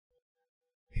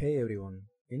Hey everyone,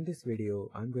 in this video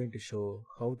I'm going to show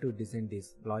how to design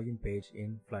this login page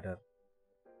in Flutter.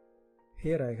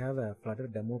 Here I have a Flutter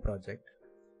demo project.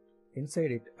 Inside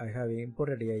it I have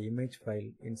imported an image file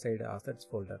inside assets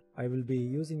folder. I will be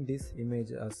using this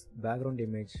image as background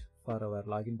image for our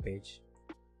login page.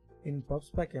 In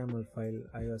PubSpec YAML file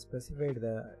I have specified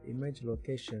the image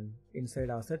location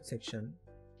inside asset section.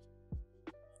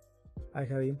 I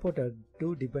have imported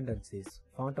two dependencies,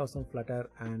 Font Awesome Flutter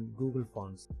and Google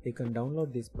Fonts. You can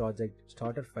download this project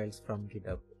starter files from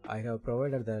GitHub. I have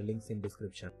provided the links in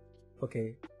description.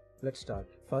 Okay, let's start.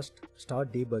 First,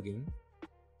 start debugging.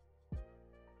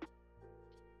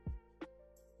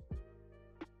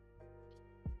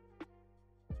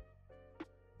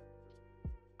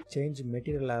 Change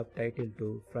Material App title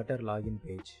to Flutter Login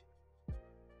Page.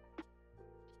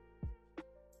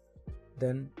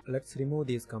 Then let's remove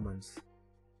these comments.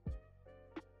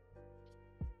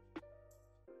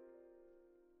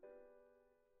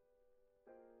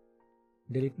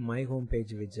 Delete My Home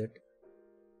Page widget.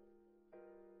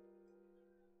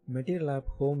 Material App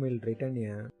Home will return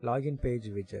a login page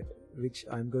widget, which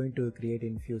I am going to create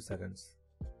in few seconds.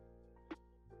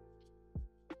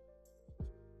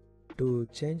 To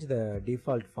change the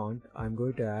default font, I am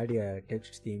going to add a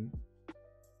text theme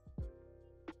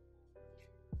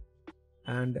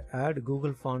and add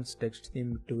Google Fonts text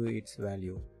theme to its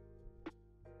value.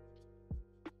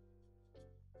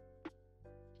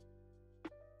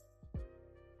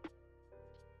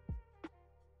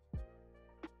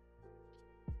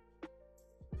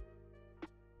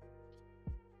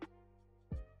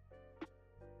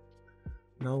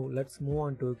 Now let's move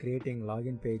on to creating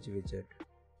login page widget.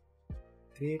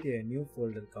 Create a new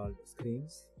folder called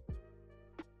Screens.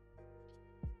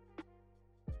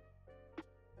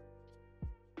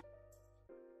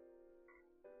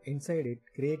 Inside it,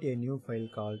 create a new file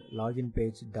called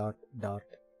loginpage.dart.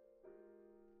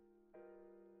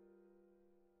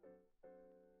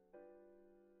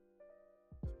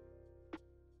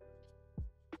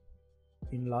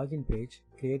 In login page,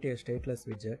 create a stateless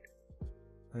widget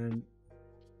and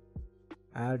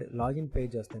add login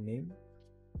page as the name.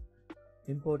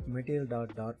 Import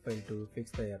material.dart file to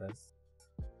fix the errors.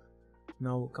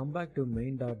 Now come back to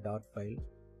main.dart file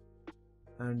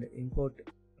and import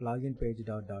login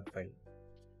page.dart file.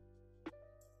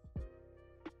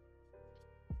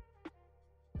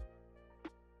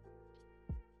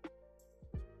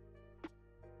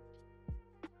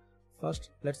 First,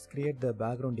 let's create the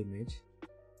background image.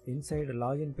 Inside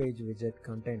login page widget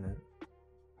container,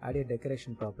 add a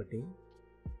decoration property.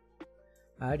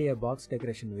 Add a box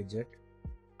decoration widget.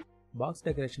 Box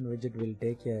decoration widget will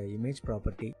take a image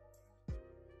property.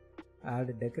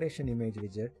 Add decoration image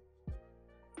widget.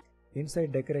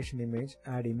 Inside decoration image,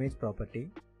 add image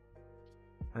property,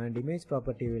 and image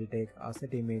property will take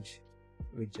asset image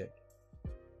widget.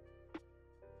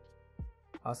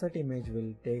 Asset image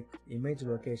will take image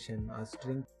location as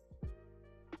string.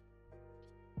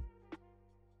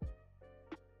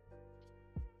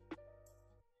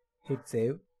 Hit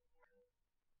save.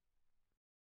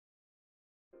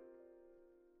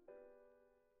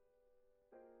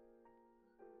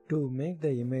 To make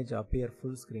the image appear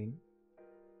full screen,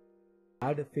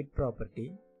 add fit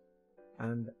property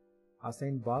and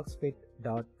assign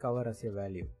boxFit.cover as a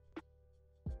value.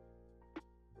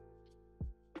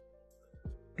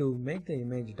 To make the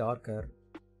image darker,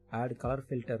 add color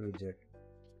filter widget.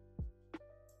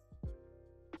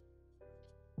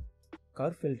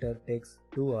 Color filter takes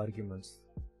two arguments,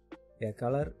 a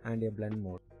color and a blend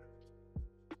mode.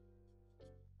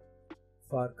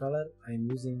 For color, I am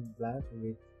using black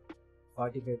with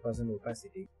 45%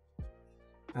 opacity.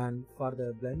 And for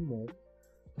the blend mode,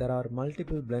 there are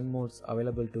multiple blend modes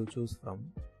available to choose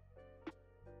from.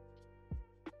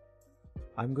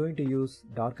 I'm going to use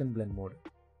darken blend mode.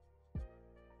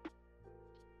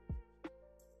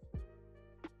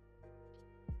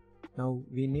 Now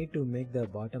we need to make the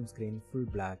bottom screen full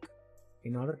black.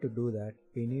 In order to do that,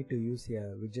 we need to use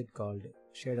a widget called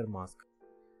shader mask.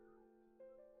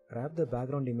 Wrap the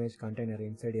background image container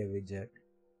inside a widget.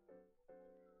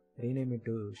 Rename it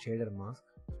to shader mask.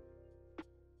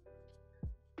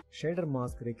 Shader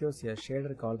mask requires a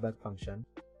shader callback function.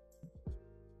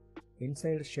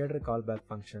 Inside shader callback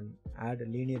function, add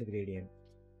linear gradient.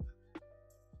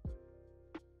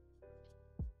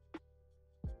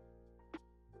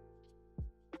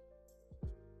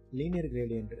 Linear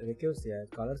gradient requires a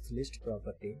colors list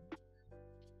property.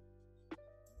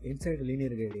 Inside linear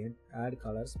gradient, add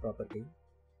colors property.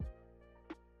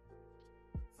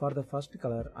 For the first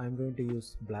color, I am going to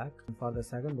use black, and for the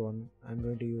second one, I am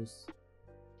going to use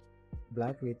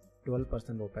black with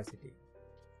 12% opacity.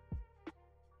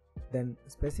 Then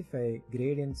specify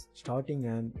gradient's starting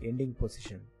and ending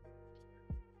position.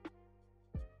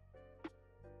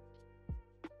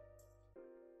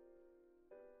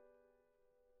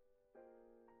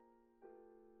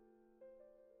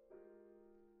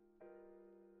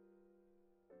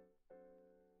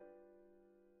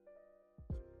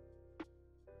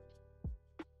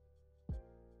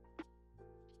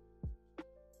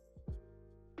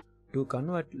 To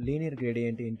convert linear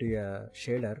gradient into a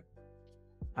shader,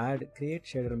 add create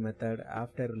shader method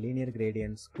after linear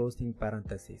gradient's closing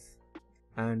parenthesis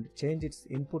and change its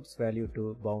inputs value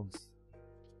to bounds.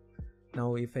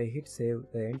 Now if I hit save,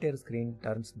 the entire screen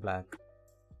turns black.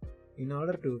 In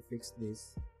order to fix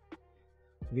this,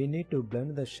 we need to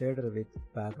blend the shader with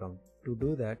background. To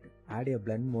do that, add a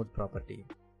blend mode property.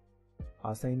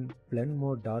 Assign blend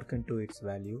mode darken to its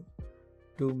value.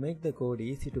 To make the code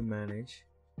easy to manage,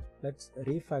 let's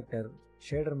refactor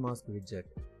shader mask widget.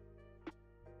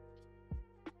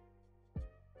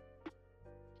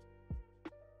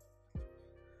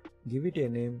 Give it a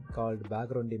name called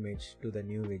background image to the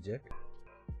new widget.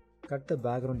 Cut the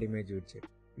background image widget.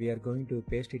 We are going to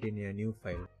paste it in a new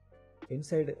file.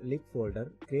 Inside lib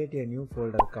folder, create a new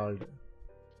folder called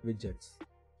widgets.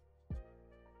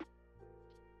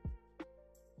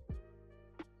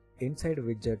 Inside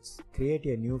widgets, create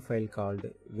a new file called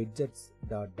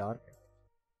widgets.dart.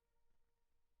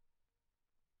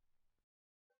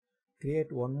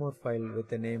 Create one more file with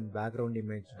the name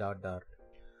backgroundimage.dart.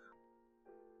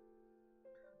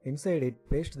 Inside it,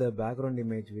 paste the background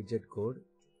image widget code.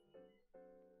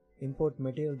 Import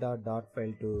material.dart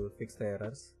file to fix the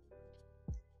errors.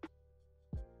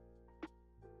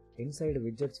 Inside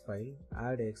widgets file,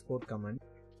 add export command.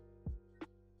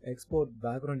 Export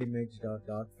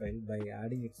backgroundimage.dart file by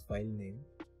adding its file name.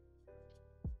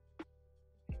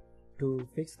 To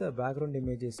fix the background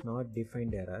image is not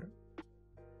defined error,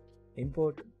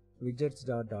 import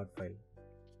widgets.dart file.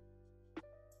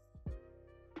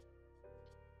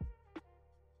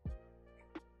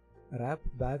 Wrap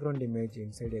background image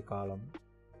inside a column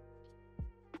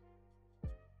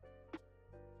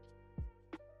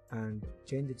and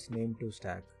change its name to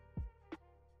stack.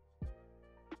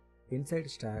 Inside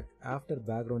stack, after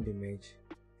background image,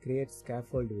 create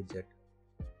scaffold widget.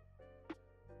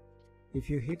 If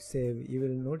you hit save, you will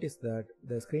notice that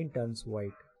the screen turns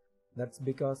white. That's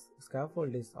because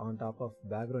scaffold is on top of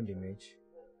background image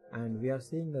and we are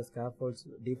seeing the scaffold's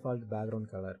default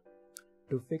background color.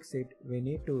 To fix it, we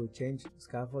need to change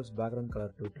scaffold's background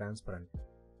color to transparent.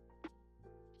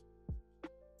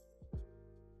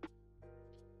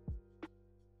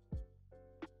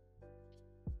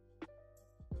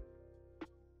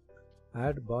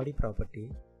 Add body property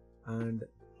and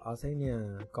assign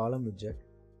a column widget.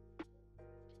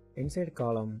 Inside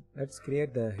column, let's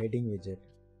create the heading widget.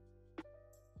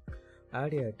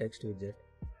 Add a text widget.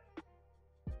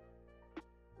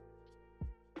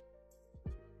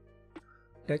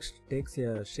 Text takes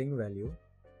a string value.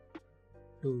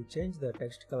 To change the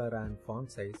text color and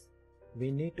font size, we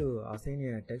need to assign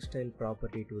a text style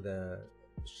property to the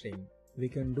string. We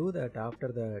can do that after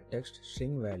the text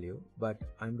string value, but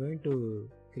I'm going to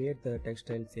create the text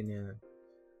styles in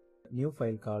a new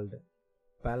file called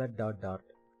palette.dart.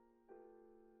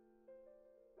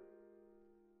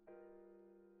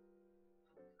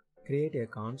 Create a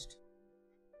const.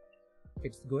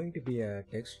 It's going to be a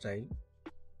text style.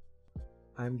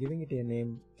 I'm giving it a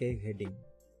name kheading.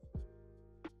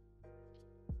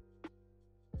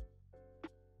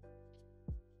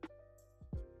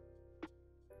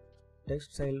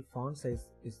 Text style font size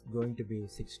is going to be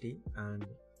 60 and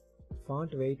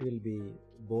font weight will be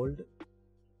bold.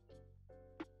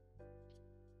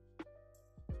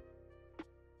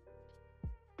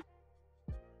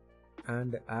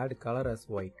 And add color as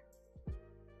white.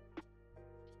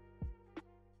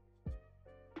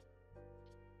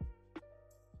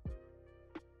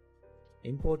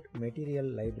 Import material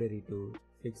library to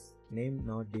fix name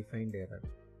not defined error.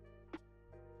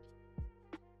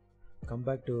 Come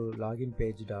back to login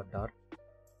page.dart.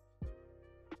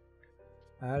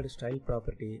 Add style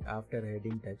property after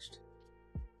heading text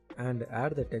and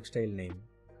add the text style name.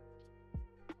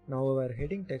 Now our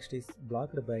heading text is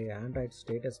blocked by Android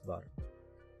status bar.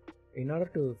 In order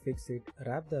to fix it,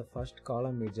 wrap the first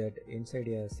column widget inside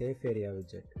a safe area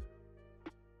widget.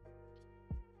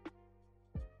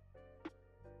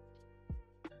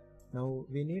 Now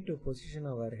we need to position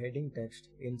our heading text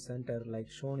in center like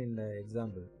shown in the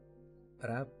example.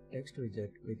 Wrap text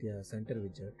widget with a center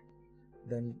widget,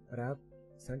 then wrap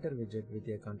center widget with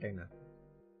a container.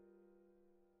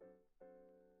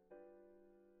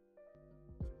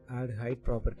 Add height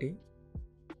property.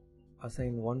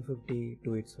 assign 150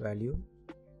 to its value.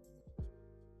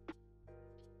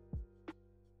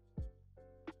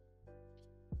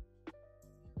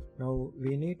 Now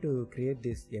we need to create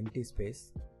this empty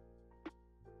space.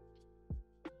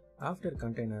 After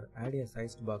container, add a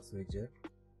sized box widget.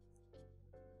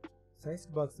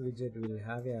 Sized box widget will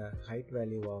have a height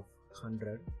value of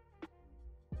 100.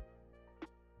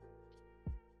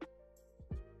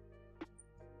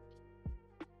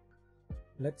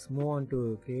 Let's move on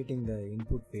to creating the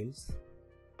input fields.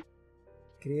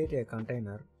 Create a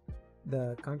container.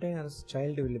 The container's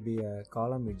child will be a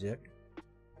column widget.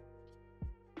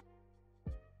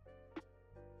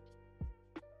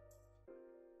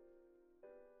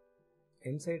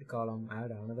 Inside column,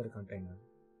 add another container.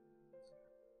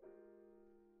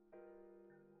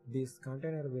 This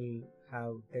container will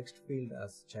have text field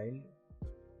as child.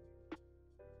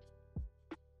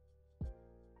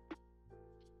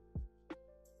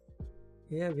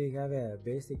 Here we have a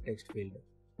basic text field.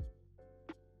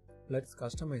 Let's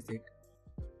customize it.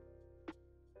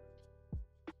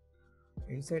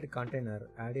 Inside container,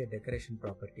 add a decoration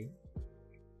property.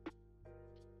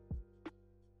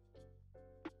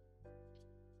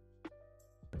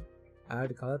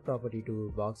 Add color property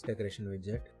to box decoration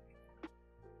widget.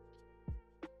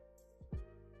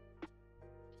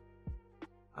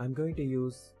 I'm going to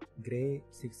use gray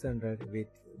 600 with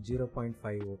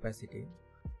 0.5 opacity.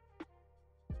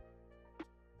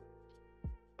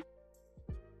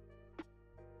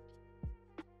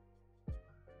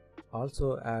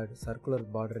 Also add circular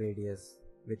border radius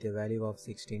with a value of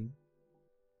 16.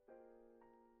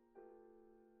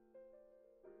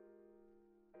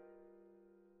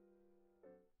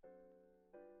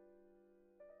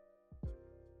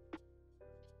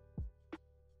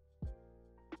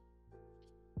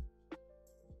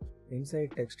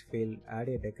 Inside text field, add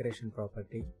a decoration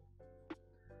property.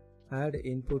 Add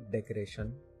input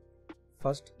decoration.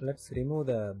 First, let's remove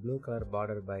the blue color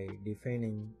border by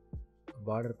defining a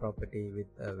border property with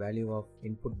a value of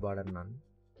input border none.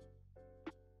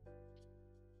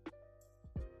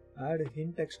 Add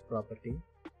hint text property.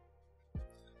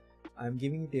 I am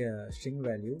giving it a string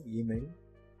value, email.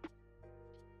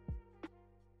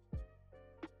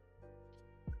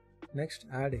 Next,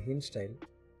 add hint style.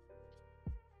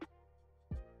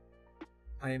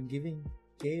 I am giving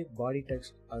K body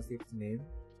text as its name.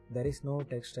 There is no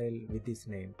text style with this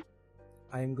name.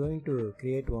 I am going to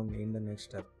create one in the next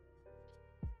step.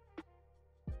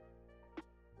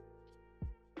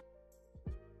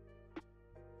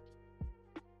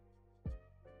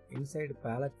 Inside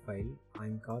palette file, I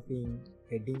am copying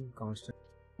heading constant.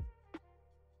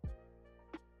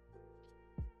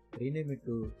 Rename it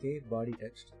to K body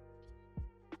text.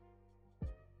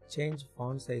 Change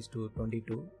font size to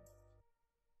 22.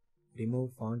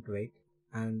 Remove font weight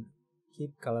and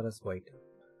keep color as white.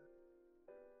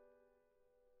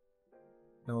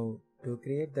 Now to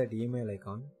create that email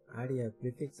icon, add a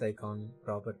prefix icon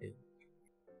property.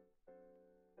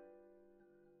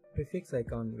 Prefix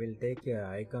icon will take a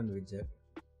icon widget.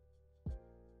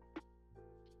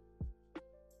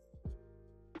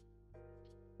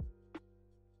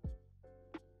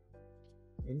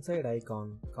 Inside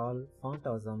icon, call font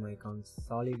awesome icons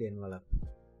solid envelope.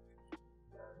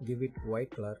 Give it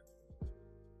white color.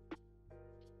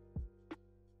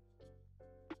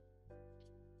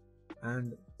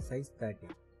 And size 30.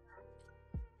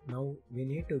 Now we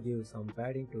need to give some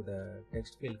padding to the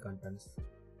text field contents.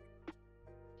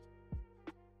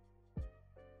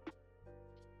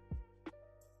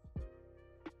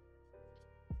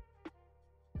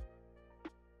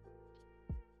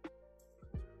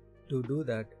 To do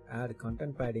that, add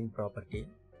content padding property.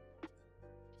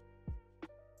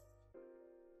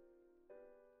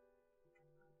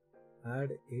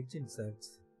 Add edge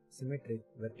inserts, symmetric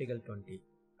vertical 20.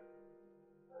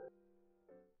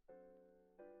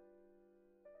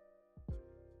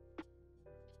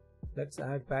 Let's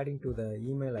add padding to the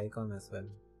email icon as well.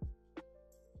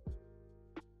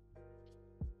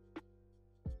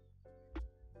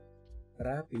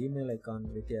 Wrap email icon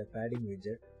with a padding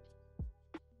widget.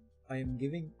 I am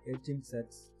giving edge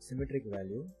inserts symmetric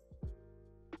value.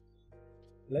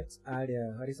 Let's add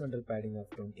a horizontal padding of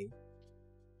 20.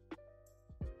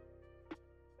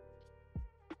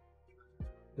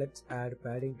 Let's add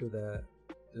padding to the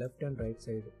left and right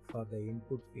side for the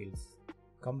input fields.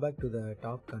 Come back to the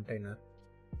top container,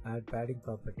 add padding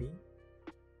property,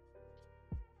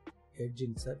 edge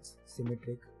inserts,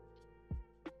 symmetric,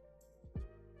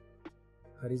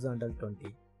 horizontal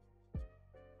 20.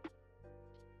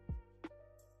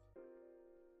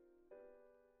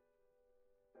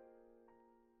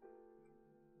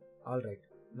 Alright,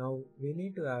 Now we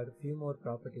need to add few more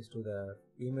properties to the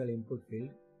email input field.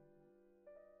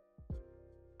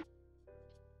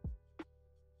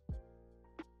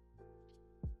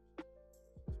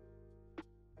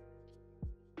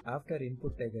 After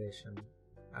input decoration,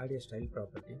 add a style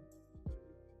property.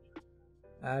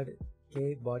 Add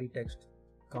k body text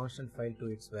constant file to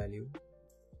its value.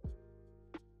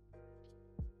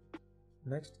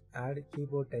 Next, add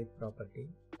keyboard type property.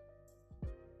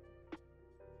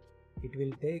 It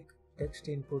will take text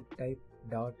input type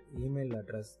dot email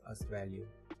address as value.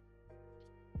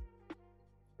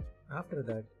 After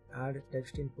that, add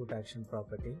text input action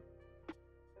property.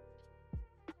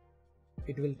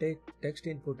 It will take text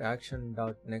input action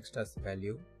dot next as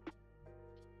value.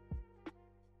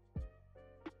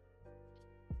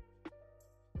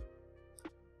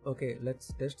 Okay,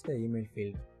 let's test the email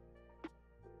field.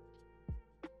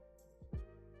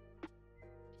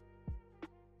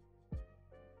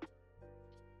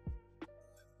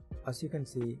 As you can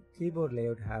see, keyboard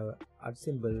layout have @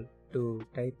 symbol to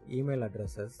type email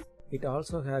addresses. It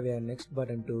also have a next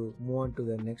button to move on to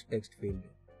the next text field.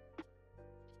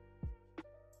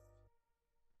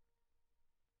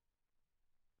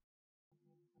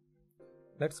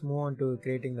 Let's move on to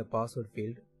creating the password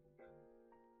field.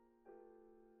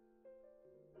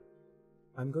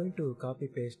 I'm going to copy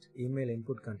paste email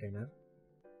input container.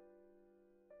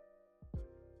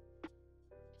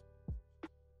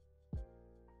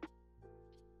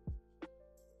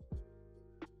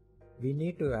 We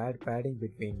need to add padding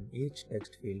between each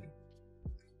text field.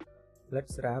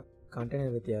 Let's wrap container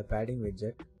with a padding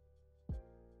widget.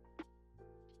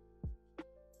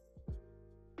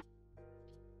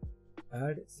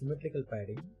 Add symmetrical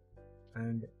padding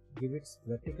and give its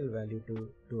vertical value to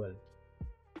 12.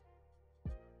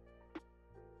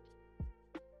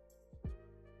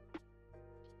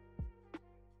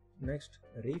 Next,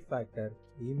 refactor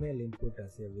email input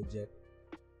as a widget.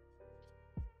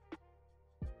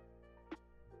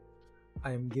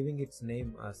 I am giving its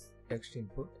name as text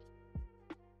input.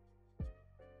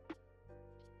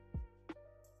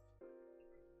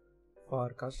 For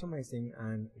customizing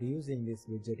and reusing this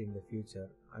widget in the future,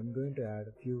 I am going to add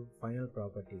a few final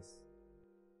properties.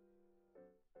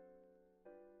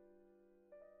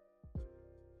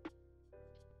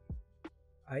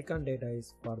 Icon data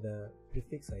is for the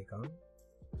prefix icon.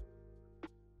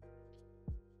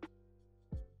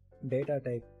 Data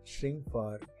type string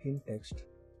for hint text.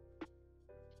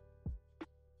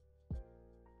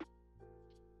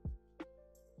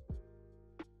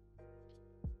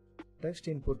 Text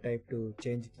input type to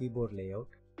change keyboard layout.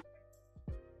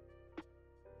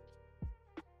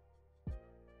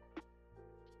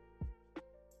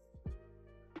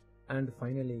 And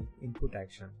finally, input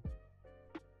action.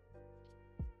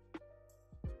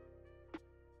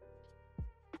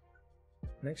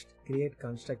 Next, create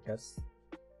constructors.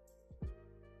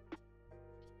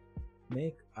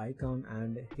 Make icon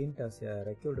and hint as a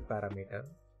required parameter.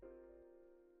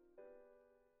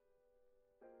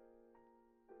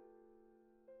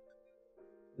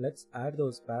 Let's add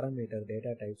those parameter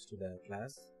data types to the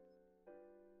class.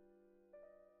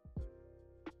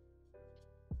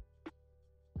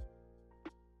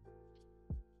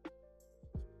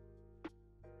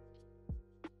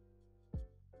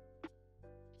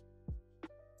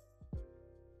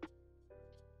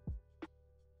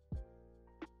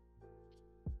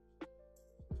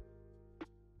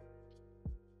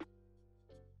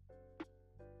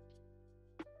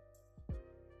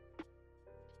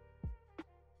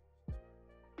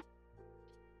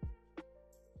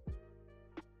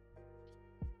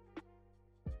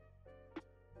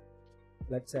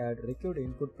 Let's add required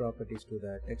input properties to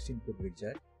the text input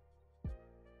widget.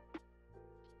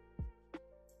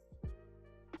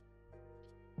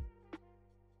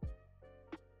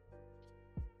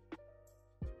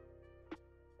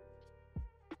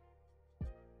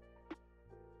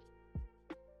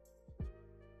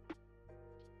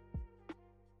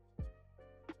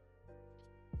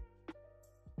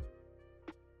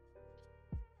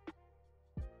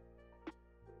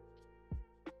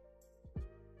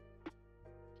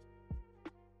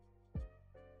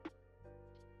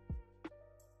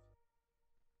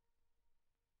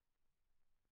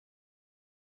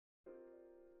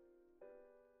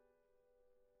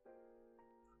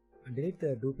 Delete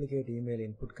the duplicate email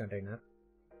input container.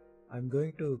 I'm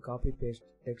going to copy paste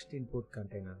text input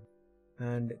container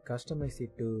and customize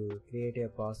it to create a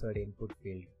password input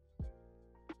field.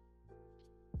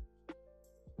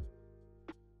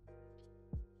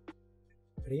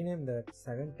 Rename that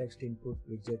second text input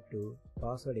widget to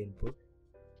password input.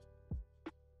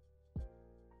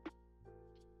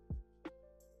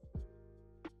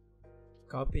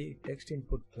 Copy text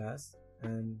input class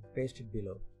and paste it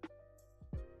below.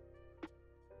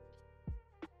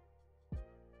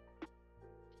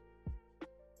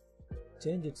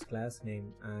 Change its class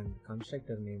name and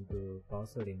constructor name to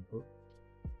password input.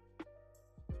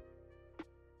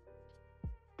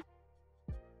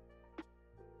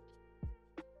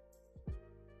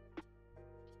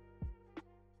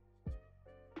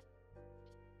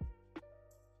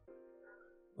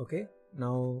 Okay,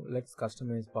 now let's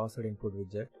customize password input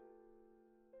widget.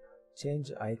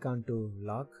 Change icon to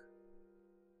lock.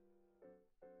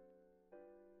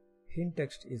 Hint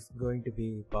text is going to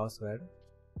be password.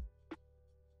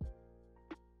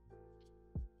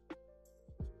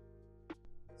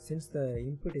 Since the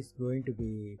input is going to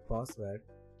be password,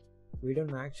 we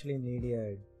don't actually need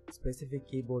a specific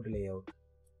keyboard layout.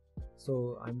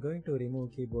 So I'm going to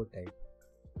remove keyboard type.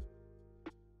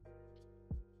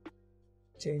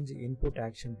 Change input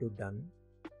action to done.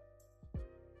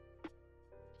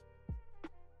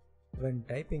 When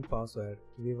typing password,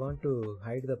 we want to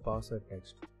hide the password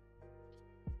text.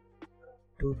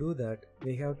 To do that,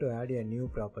 we have to add a new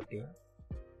property.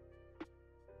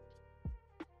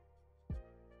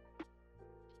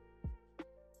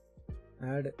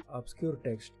 Add obscure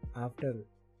text after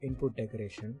input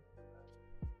decoration.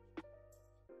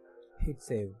 Hit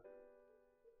save.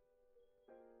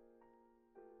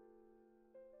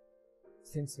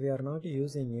 Since we are not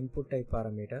using input type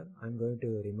parameter, I am going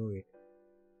to remove it.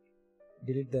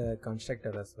 Delete the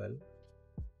constructor as well.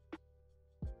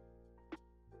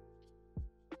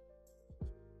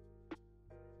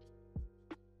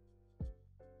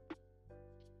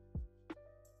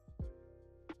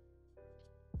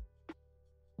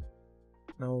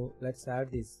 Now let's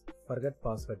add this forget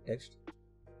password text.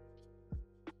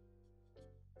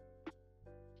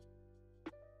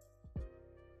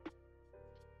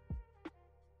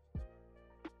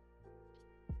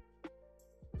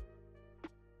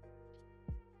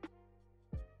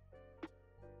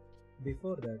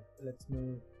 Before that, let's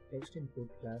move text input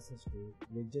classes to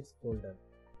widgets folder.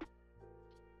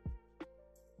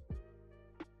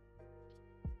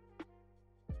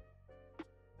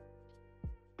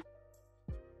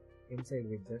 Inside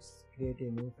widgets, create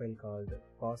a new file called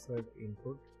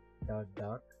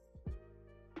passwordinput.dart.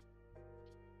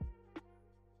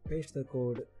 Paste the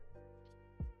code,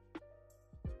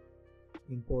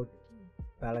 import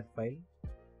palette file,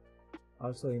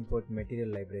 also import material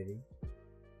library.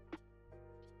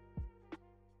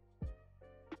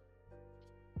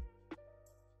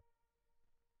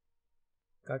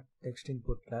 Cut text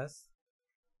input class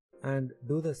and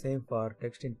do the same for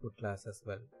text input class as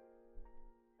well.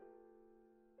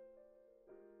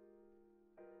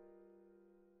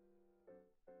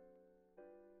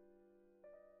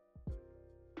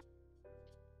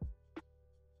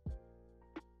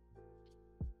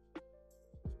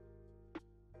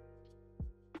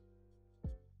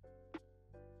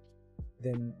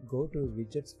 Then go to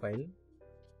widgets file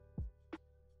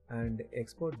and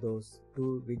export those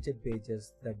two widget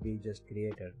pages that we just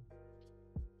created.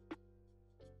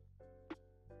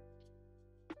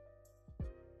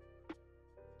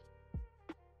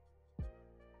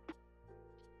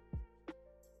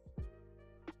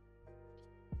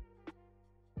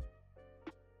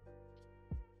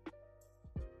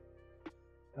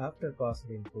 After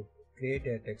password input, create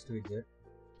a text widget.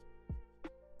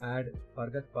 Add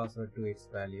forget password to its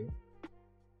value.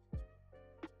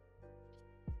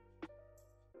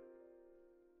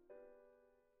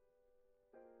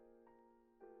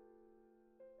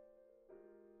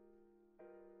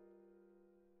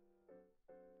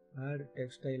 Add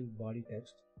text style body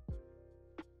text.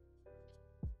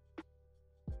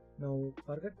 Now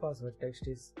forget password text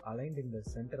is aligned in the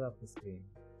center of the screen.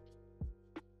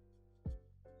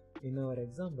 In our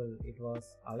example, it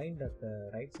was aligned at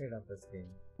the right side of the screen.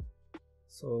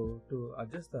 So to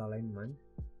adjust the alignment,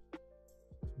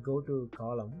 go to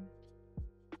column,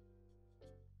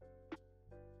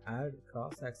 add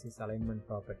cross-axis alignment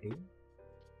property,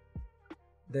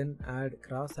 then add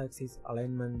cross-axis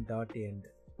alignment dot end.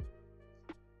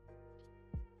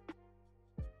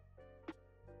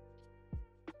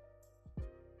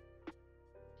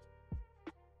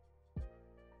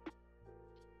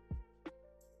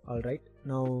 Alright,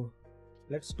 now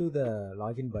let's do the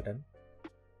login button.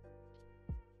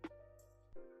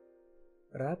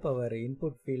 Wrap our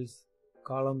input fields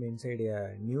column inside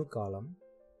a new column.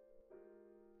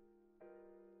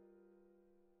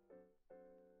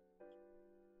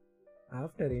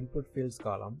 After input fields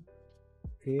column,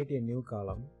 create a new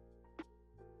column.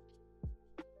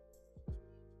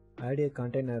 Add a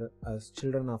container as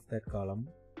children of that column.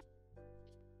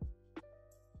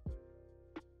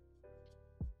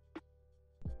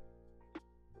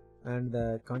 and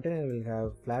the container will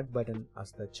have flat button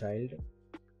as the child,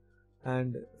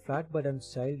 and flat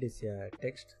button's child is a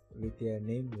text with a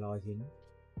name login.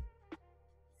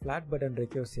 Flat button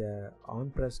requires a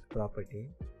onPressed property.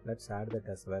 Let's add that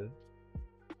as well.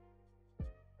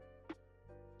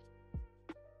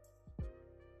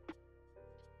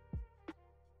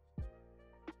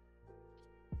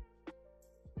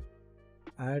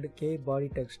 Add k body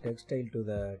text style to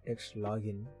the text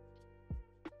login.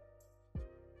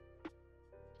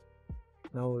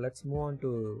 Now let's move on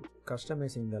to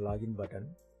customizing the login button.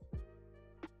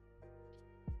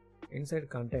 Inside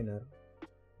container,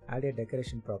 add a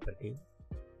decoration property.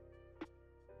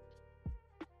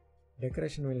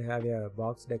 Decoration will have a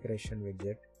box decoration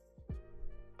widget.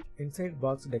 Inside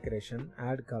box decoration,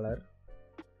 add color.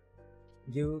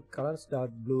 Give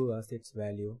colors.blue as its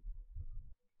value.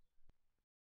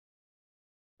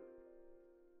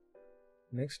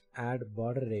 Next, add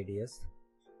border radius.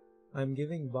 I am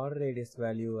giving border radius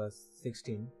value as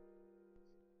 16.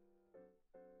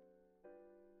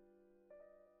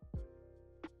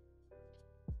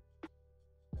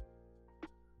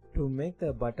 To make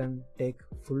the button take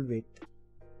full width,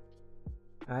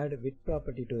 add width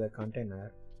property to the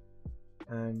container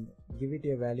and give it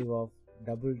a value of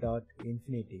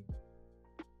double.infinity.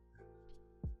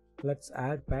 Let's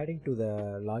add padding to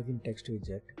the login text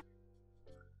widget.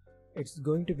 It's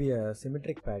going to be a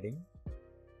symmetric padding.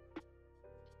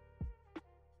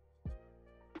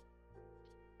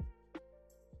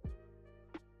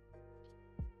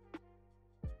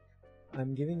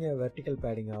 I'm giving a vertical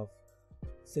padding of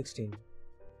 16.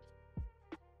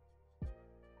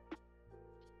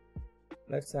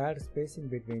 Let's add spacing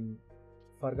between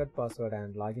forgot password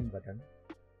and login button.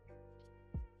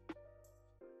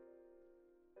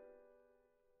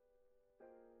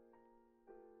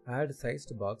 Add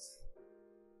sized box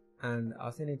and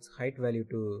assign its height value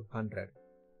to 100.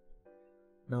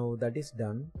 Now that is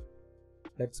done.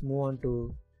 Let's move on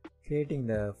to creating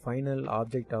the final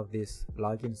object of this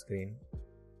login screen.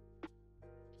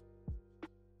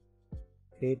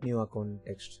 Create new account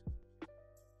text.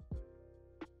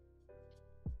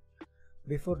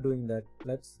 Before doing that,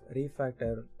 let's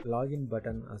refactor login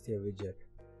button as a widget.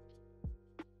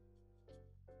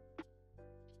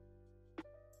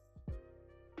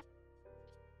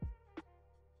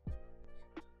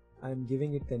 I am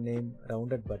giving it the name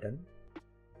rounded button.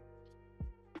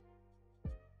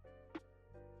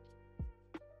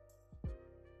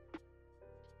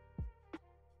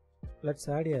 Let's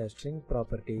add a string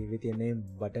property with a name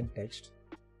button text.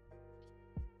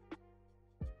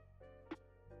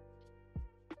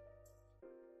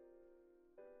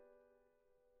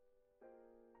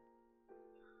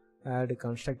 Add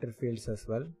constructor fields as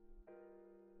well.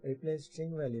 Replace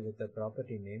string value with the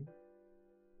property name.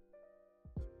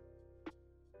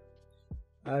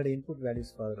 Add input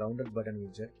values for rounded button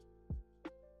widget.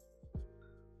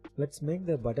 Let's make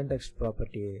the button text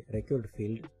property a required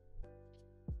field.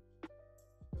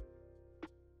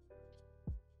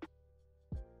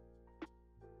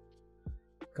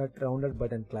 Cut rounded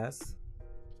button class.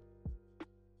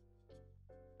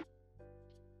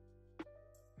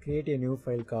 Create a new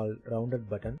file called rounded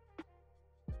button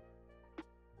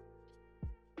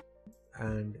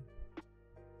and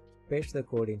paste the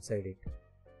code inside it.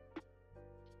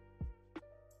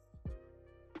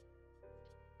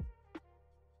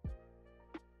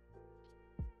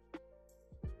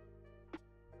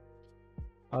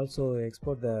 Also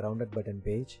export the rounded button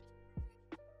page.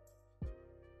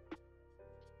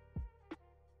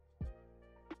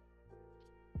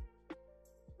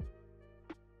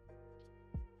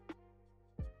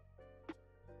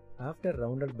 After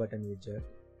rounded button widget,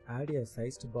 add a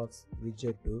sized box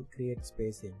widget to create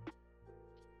spacing.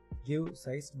 Give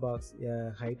sized box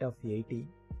a height of 80.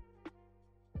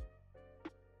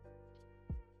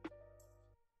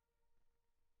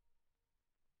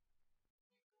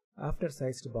 After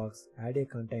sized box, add a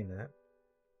container,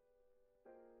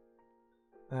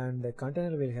 and the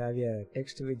container will have a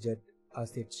text widget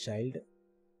as its child.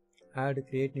 Add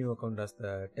create new account as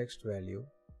the text value.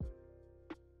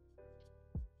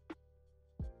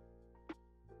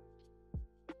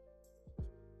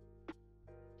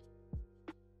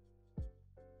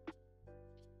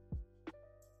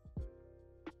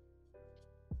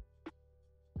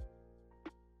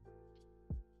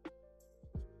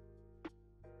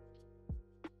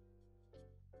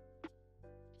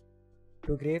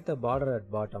 To create the border at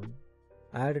bottom,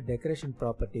 add decoration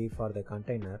property for the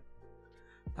container.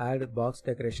 Add box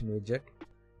decoration widget.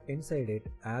 Inside it,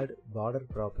 add border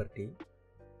property.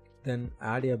 Then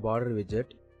add a border widget.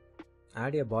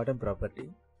 Add a bottom property.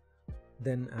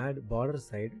 Then add border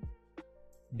side.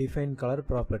 Define color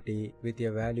property with a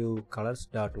value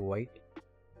colors.white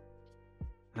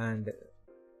and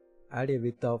add a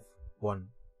width of 1.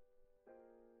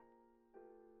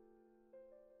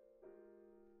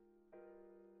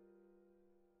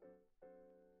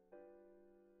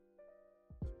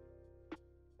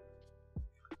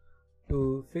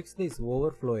 To fix this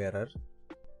overflow error,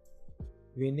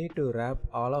 we need to wrap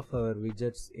all of our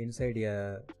widgets inside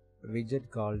a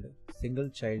widget called single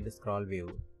child scroll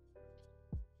view.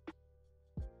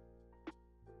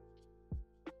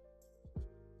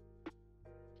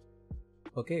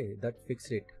 Okay, that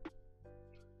fixed it.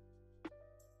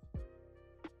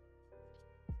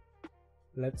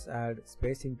 Let's add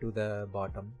spacing to the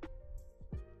bottom.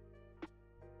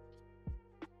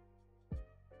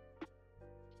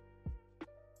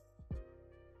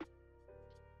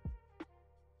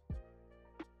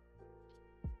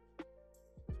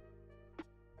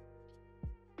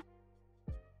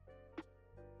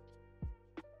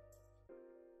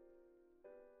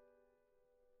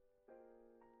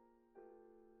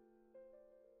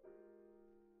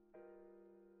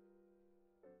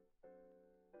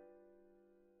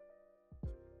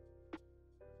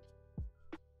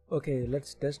 Okay,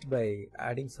 let's test by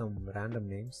adding some random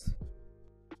names.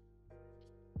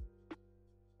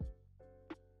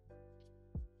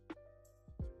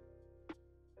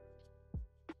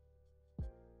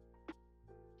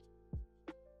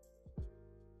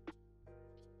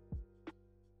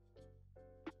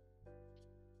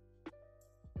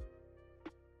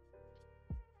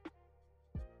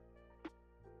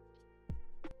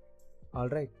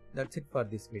 Alright, that's it for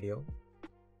this video.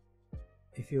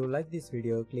 If you like this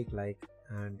video, click like,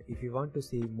 and if you want to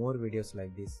see more videos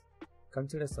like this,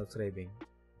 consider subscribing.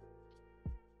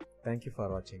 Thank you for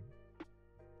watching.